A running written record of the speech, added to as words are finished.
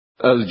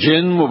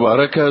الجن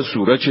مبارکه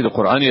سوره چې د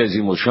قران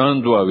عظیم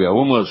شان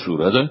 22مه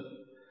سوره ده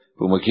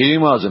په مکه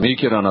معظمه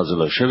کې را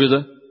نازله شوې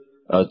ده.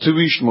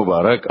 28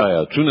 مبارک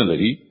آیاتونه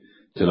لري.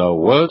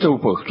 تلاوت او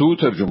پښتو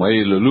ترجمه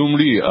یې له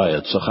لومړي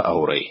آیت څخه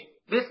اوري.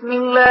 بسم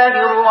الله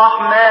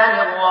الرحمن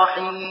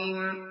الرحیم.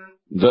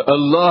 د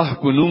الله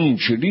په نوم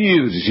چې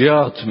ډیر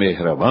زیات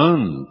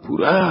مهربان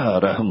پورا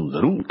رحم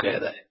درونکی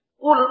دی.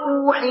 قل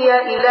أوحي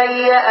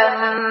إلي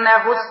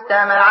أنه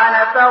استمع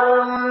نفر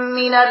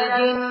من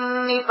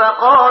الجن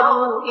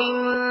فقالوا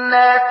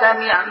إنا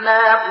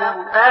سمعنا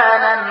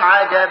قرآنا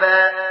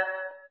عجبا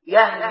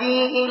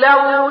يهدي إلى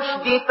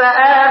الرشد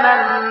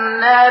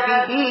فآمنا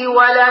به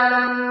ولن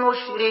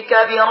نشرك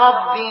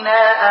بربنا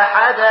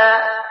أحدا.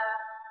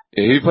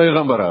 ای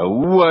پیغمبره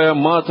وایا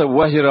ماته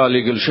وحی را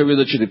لګل شوی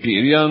د چې د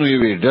پیریانو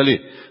یوې ډلې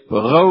په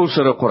غو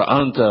سره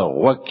قرآن ته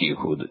وکی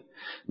خود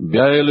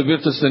بیا یې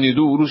لبرته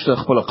سنیدو ورسته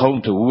خپل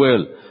قوم ته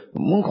وویل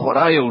مونږ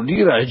خورا یو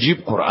ډیر عجیب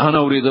قرآن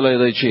اوریدلای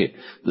دی چې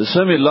د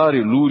سمې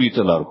لارې لوري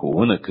ته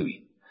لارښوونه کوي.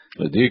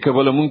 دې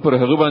کبل مونږ پر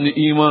هغه باندې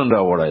ایمان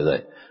راوړای دی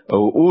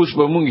او اوس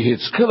به مونږ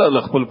هیڅ کله ل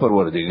خپل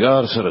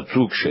پروردګار سره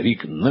څوک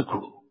شریک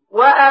نکړو.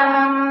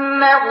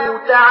 وأنه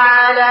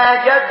تعالى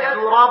جد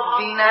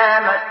ربنا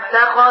ما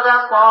اتخذ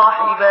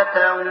صاحبة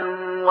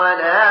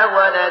ولا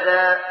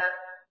ولدا.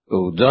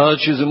 او دا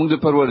چې زموږ د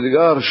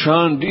پروردګار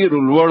شان ډیر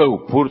لوړ او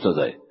پورته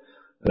دی.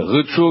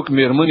 هغه څوک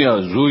مېرمن یا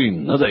زوی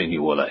نه دی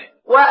نیولای.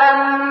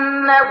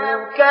 وأنه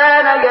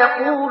كان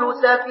يقول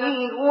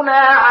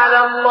سفيهنا على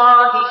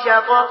الله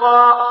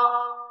شططا.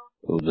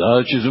 او دا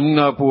چې زموږ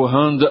په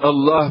هان د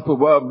الله په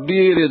باب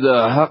ډیر د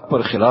حق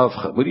پر خلاف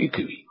خبرې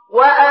کوي.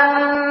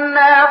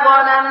 وأنا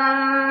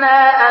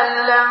ظننا أن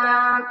لن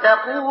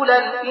تقول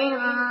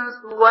الإنس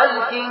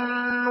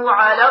والجن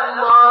على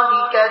الله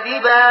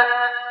كذبا.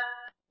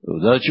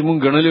 دا چې مونږ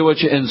غنلې و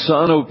چې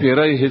انسان او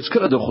پیرای هیڅ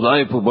کله د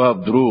خدای په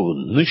باب دروغ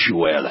نشي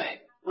ویلای.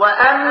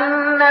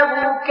 وأنه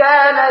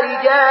كان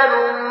رجال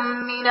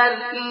من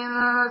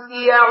الإنس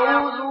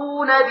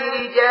يعوذون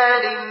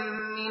برجال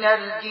من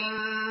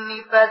الجن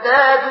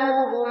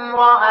فزادوهم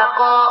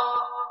رهقا.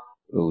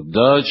 او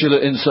دا چې له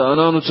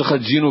انسانانو څخه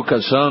جنو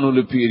کسانو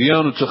له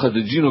پیریانو څخه د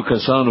جنو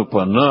کسانو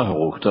پناه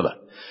غوښتله.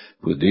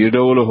 په دې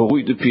ډول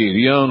هغوی د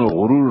پیریانو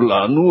غرور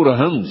لا نور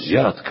هم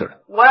زیات کړ.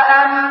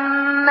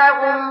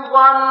 وأنهم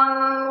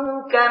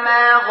ظنوا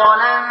كما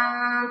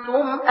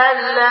ظننتم أن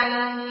لن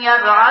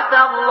يبعث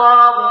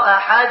الله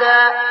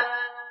أحدا.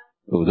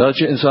 او دا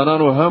چې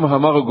انسانانو هم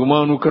همغه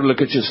ګمان وکړ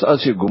لکه چې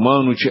ساسي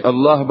ګمان و چې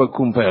الله به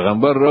کوم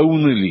پیغمبر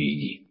راونلي.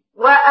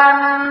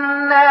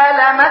 وأنا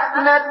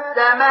لمسنا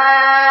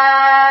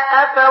السماء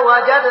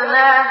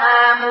فوجدناها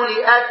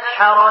ملئت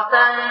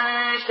حرسا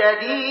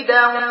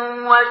شديدا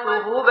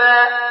وشهبا.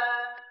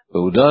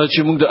 او دا چې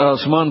موږ د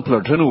اسمان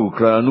پلټنه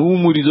وکړه نو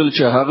موریدل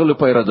چې هغه له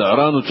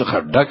پیردارانو څخه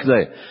ډک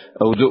دی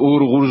او د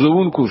اور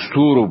غورځونکو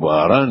ستورو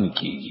باران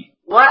کیږي.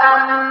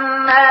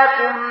 وأنا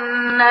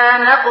كنا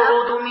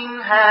نقعد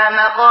منها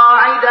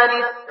مقاعد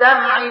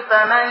للسمع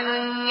فمن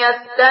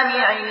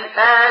يستمع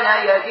الآن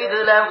يجد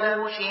له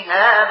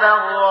شهابا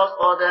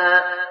رصدا.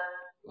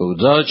 او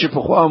دا چې په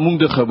خوا موږ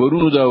د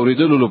خبرونو د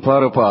اوریدلو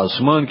لپاره په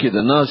اسمان کې د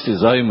ناستې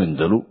ځای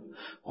مندلو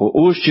خو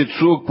اوس چې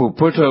څوک په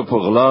پټه په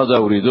غلا د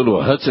اوریدلو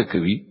هڅه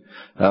کوي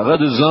هغه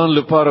د ځان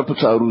لپاره په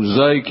څارو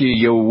ځای کې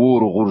یو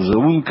ور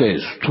غورځونکی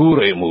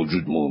ستوری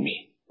موجود مومي.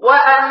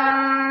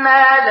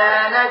 وأنا لا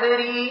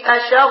ندري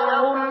أشر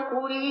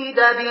أريد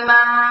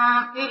بمن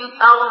في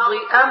الأرض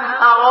أم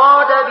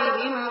أراد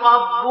بهم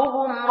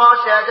ربهم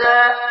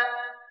رشدا.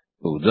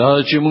 او دا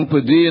چې موږ په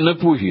دې نه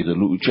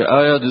پوهیدلو چې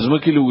آیا د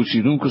ځمکې له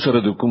اوسیدونکو سره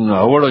د کوم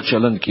ناوړه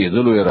چلند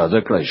کېدلو اراده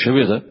کړای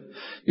شوې ده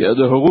یا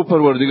د هغو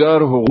پروردګار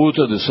هغو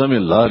ته د سمې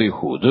لارې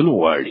ښودل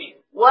غواړي.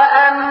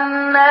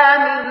 وأنا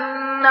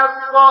منا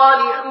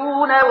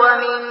الصالحون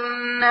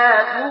ومنا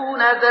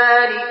دون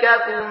ذلك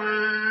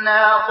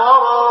كنا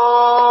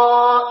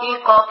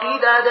طرائق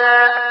قددا.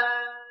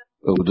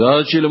 او دا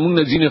چې موږ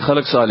نه ځینې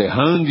خلک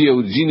صالحان دي او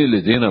ځینې له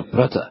دینه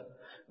پرته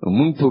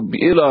موږ په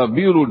بیلا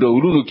بیلو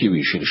ډولونو کې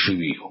ویشل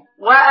شوي یو.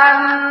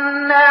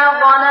 وأنا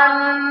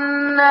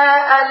ظننا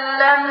أن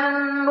لن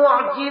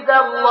نعجز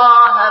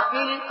الله في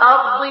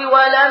الأرض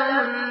ولن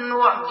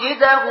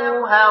نعجزه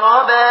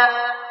هربا.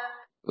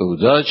 او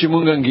دا چې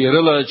مونږ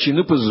انګیرله چې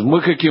نه په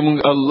ځمکه کې مونږ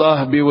الله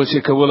به وسه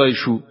کولای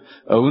شو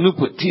او نه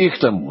په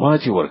تیښته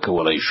ماتي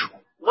ورکولای شو.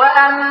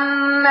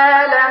 وأنا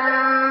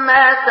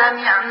لما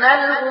سمعنا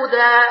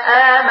الهدى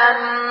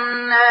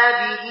آمنا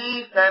به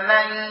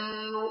فمن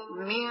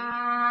يؤمن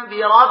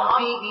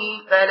بربه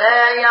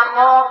فلا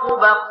يخاف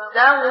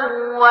بخسا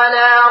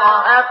ولا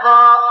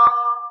رهقا.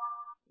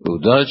 او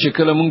دا چې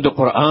کله مونږ د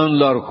قرآن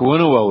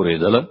لارښوونه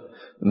واوریدله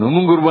نو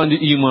مونږ ور باندې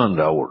ایمان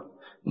راوړ.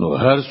 نو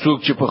هر څوک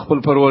چې په خپل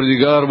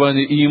پروردګار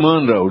باندې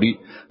ایمان راوړي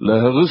له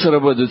هغه سره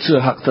به د څه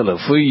حق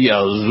تلفي یا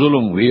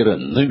ظلم ویره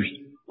نه وي.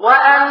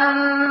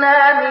 وأنا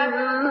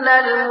منا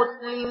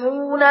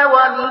المسلمون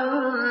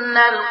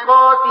ومنا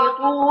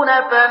القاسطون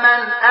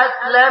فمن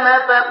أسلم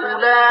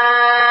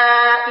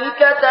فأولئك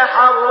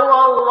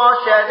تحروا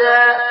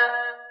رشدا.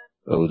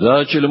 او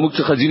دا چې موږ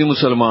څخه ځینې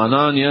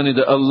مسلمانان یعنی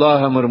د الله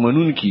امر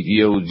منونکي دي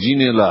او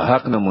ځینې لا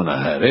حق نه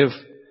منحرف،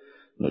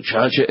 نو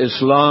چې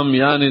اسلام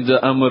یعنی د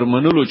امر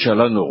منلو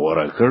چلن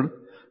غوړه کړ،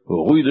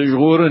 هغوی د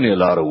ژغورنې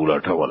لار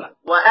ولټوله.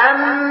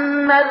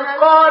 واما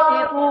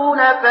القاسطون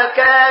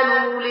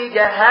فكانوا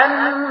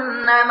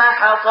لجهنم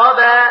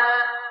حطبا،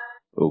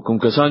 او کوم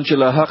کسان چې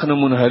لا حق نه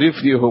منحرف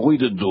دي هغوی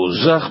د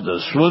دوزخ د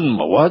سون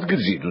مواد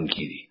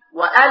ګرځیدونکي دي.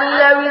 وأن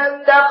لو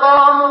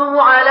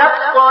استقاموا على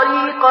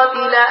الطريقة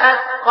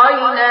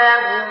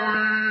لأسقيناهم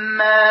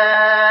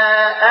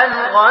ماء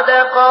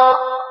غدقا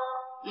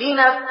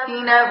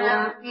لنفتنهم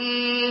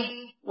فيه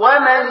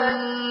ومن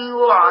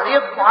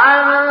يعرض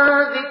عن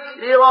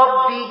ذكر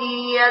ربه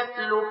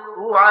يسلكه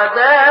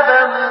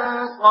عذابا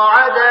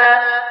صعدا.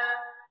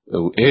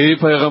 او ای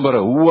پیغمبر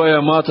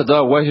وایا ماته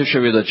دا وحی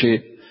شوی ده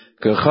چې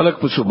که خلق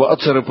په ثبات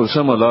سره په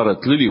سم لار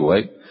تللی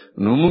وای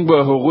نو موږ به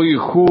هغوی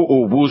خو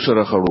او بو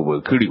سره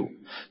خړوب کړیو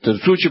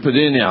ترڅو چې په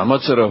دې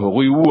نعمت سره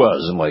هغوی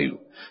وازمایو،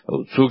 او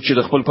څوک چې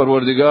د خپل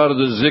پروردګار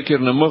د ذکر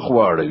نه مخ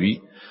واړوي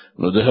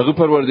نو د هغه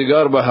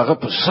پروردګار به هغه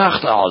په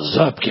سخت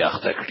عذاب کې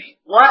اخته کړي.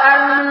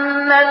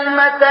 وأن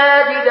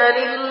المساجد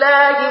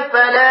لله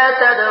فلا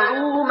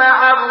تدعوا مع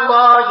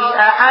الله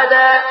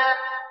أحدا،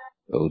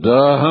 او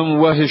دا هم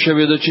وحی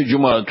شوی ده چې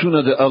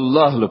جماعتونه د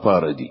الله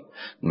لپاره دي،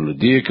 نو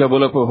دې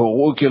کبل په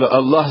هغو کې له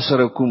الله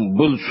سره کوم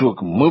بل څوک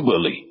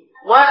مبلي.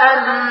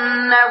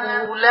 وأنه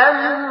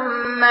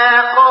لما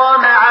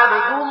قام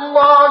عبد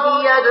الله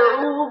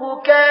يدعوه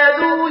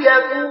كادوا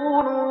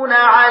يكونون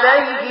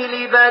عليه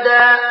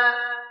لبدا،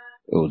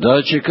 او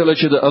دا چې کله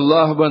چې د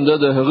الله بنده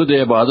د هغه د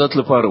عبادت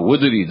لپاره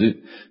ودرېد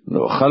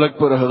نو خلک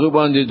پر هغه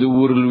باندې د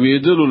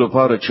ورلوېدلو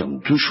لپاره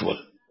چمتو شول.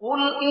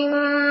 قل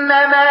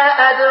إنما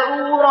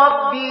أدعو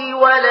ربي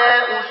ولا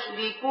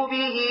أشرك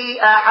به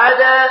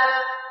أحدا،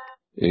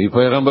 ای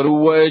پیغمبر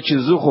وایي چې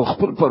زه خو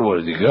خپل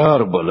پروردګار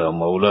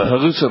بلم او له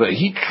هغه سره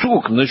هیڅ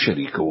څوک نه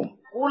شریکوم.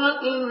 قل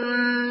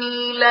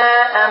إني لا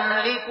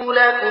أملك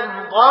لكم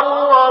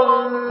ضرا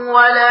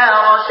ولا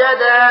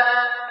رشدا،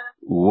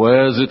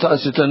 وایي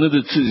تاسو ته نه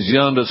د څه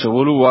زیان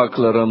رسولو واک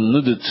لرم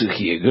نه د څه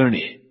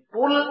ښېګڼې.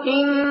 قل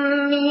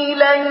إني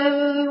لن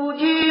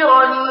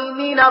يجيرني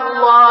من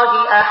الله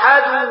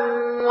أحد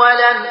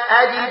ولن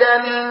أجد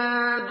من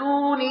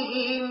دونه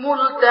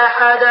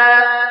ملتحدا،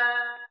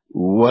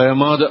 وای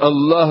ما د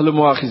الله له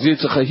مؤاخذې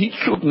څخه هیڅ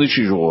څوک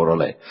نشي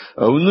ژغورلای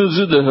او نه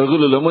زه د هغه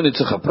له لمنې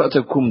څخه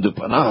پرته کوم د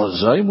پناه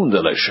ځای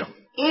موندلای شم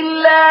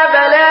إلا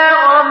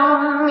بلاغا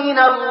من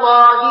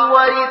الله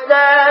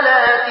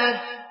ورسالاته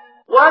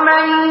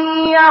ومن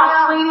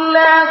يعص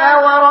الله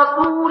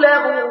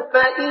ورسوله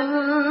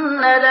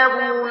فإن له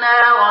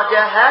نار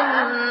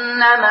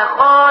جهنم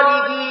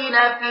خالدين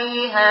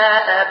فيها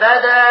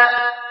أبدا.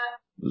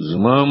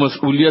 زما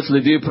مسؤلیت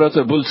لدی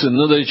پرته بل څه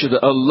نه دی چې د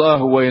الله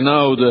وینا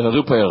او د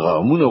هغه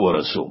پیغامونه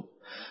ورسوم،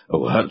 او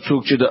هر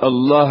څوک چې د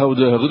الله او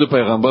د هغه د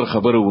پیغمبر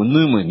خبره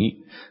ونه مني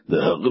د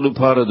هغه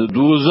لپاره د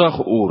دوزخ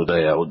اور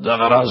دی او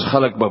دغه راز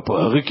خلک به په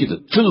هغه کې د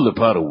تل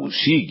لپاره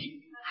وسیږي.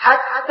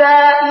 حتى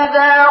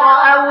إذا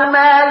رأوا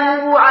ما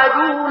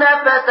يوعدون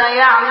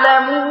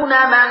فسيعلمون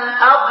من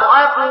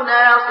أضعف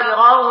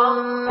ناصرا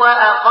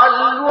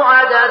وأقل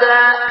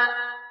عددا.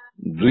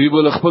 دوی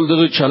بل خپل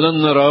دغه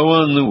چلن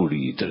روان نه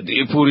وړي تر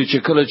دې پوري چې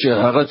کله چې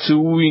هغه څه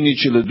ویني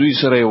چې له دوی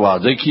سره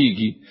وعده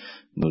کیږي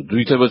نو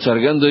دوی ته به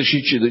څرګند شي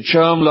چې د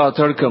چا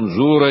ملاتړ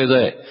کمزورې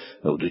ده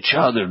او د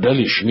چا د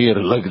ډلې شمیر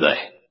لږ ده.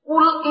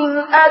 قل إن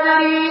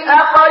أدري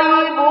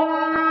أقريب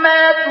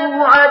ما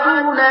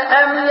توعدون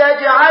أم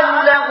يجعل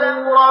له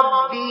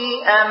ربي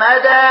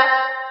أمدا.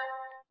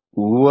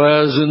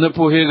 وزنه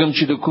په هیګم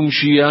چې د کوم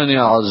شي یعنی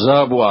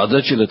عذاب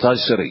وعده چې له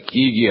تاسو سره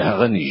کیږي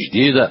هغه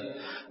نږدې ده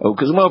او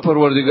کزما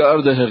پروردگار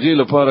د هغې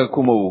لپاره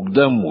کوم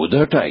وګړه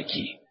موده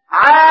ټاکي.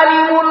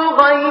 عالم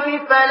الغيب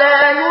فلا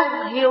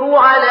يظهر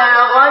على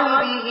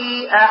غيبه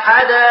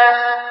أحدا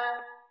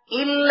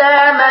إلا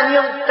من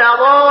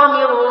ارتضى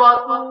من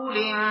رسول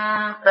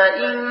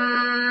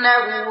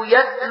فإنه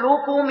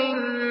يسلك من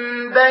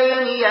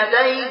بين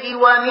يديه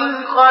ومن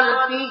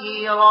خلفه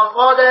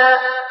رصدا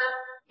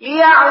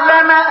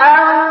ليعلم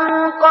أن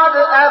قد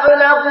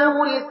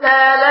أبلغوا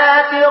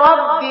رسالات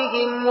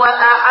ربهم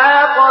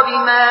وأحاط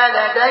بما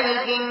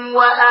لديهم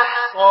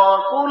وأحصى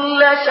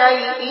كل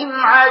شيء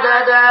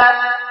عددا.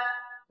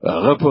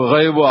 هغه په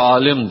غیب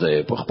عالم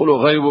دی، په خپل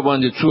غیب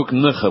باندې څوک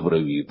نه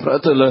خبروي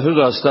پرته له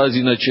هغه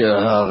استازي نه چې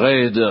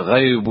هغه د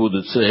غیب د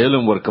څه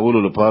علم ورکولو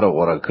لپاره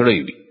غوړه کړی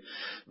وي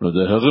نو د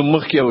هغه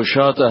مخکې او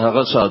شاته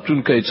هغه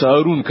ساتونکي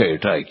څارونکي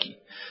ټاکي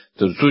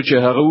ترڅو چې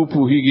هغه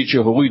وپوهیږي چې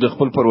هغوی د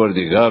خپل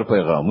پروردګار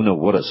پیغامونه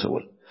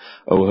ورسول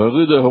او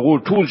هغه د هغو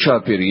ټول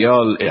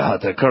چاپیریال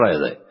احاطه کړی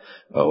دی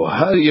او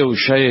هر یو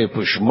شی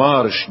په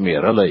شمار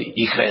شمیرلای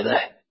یې خیده.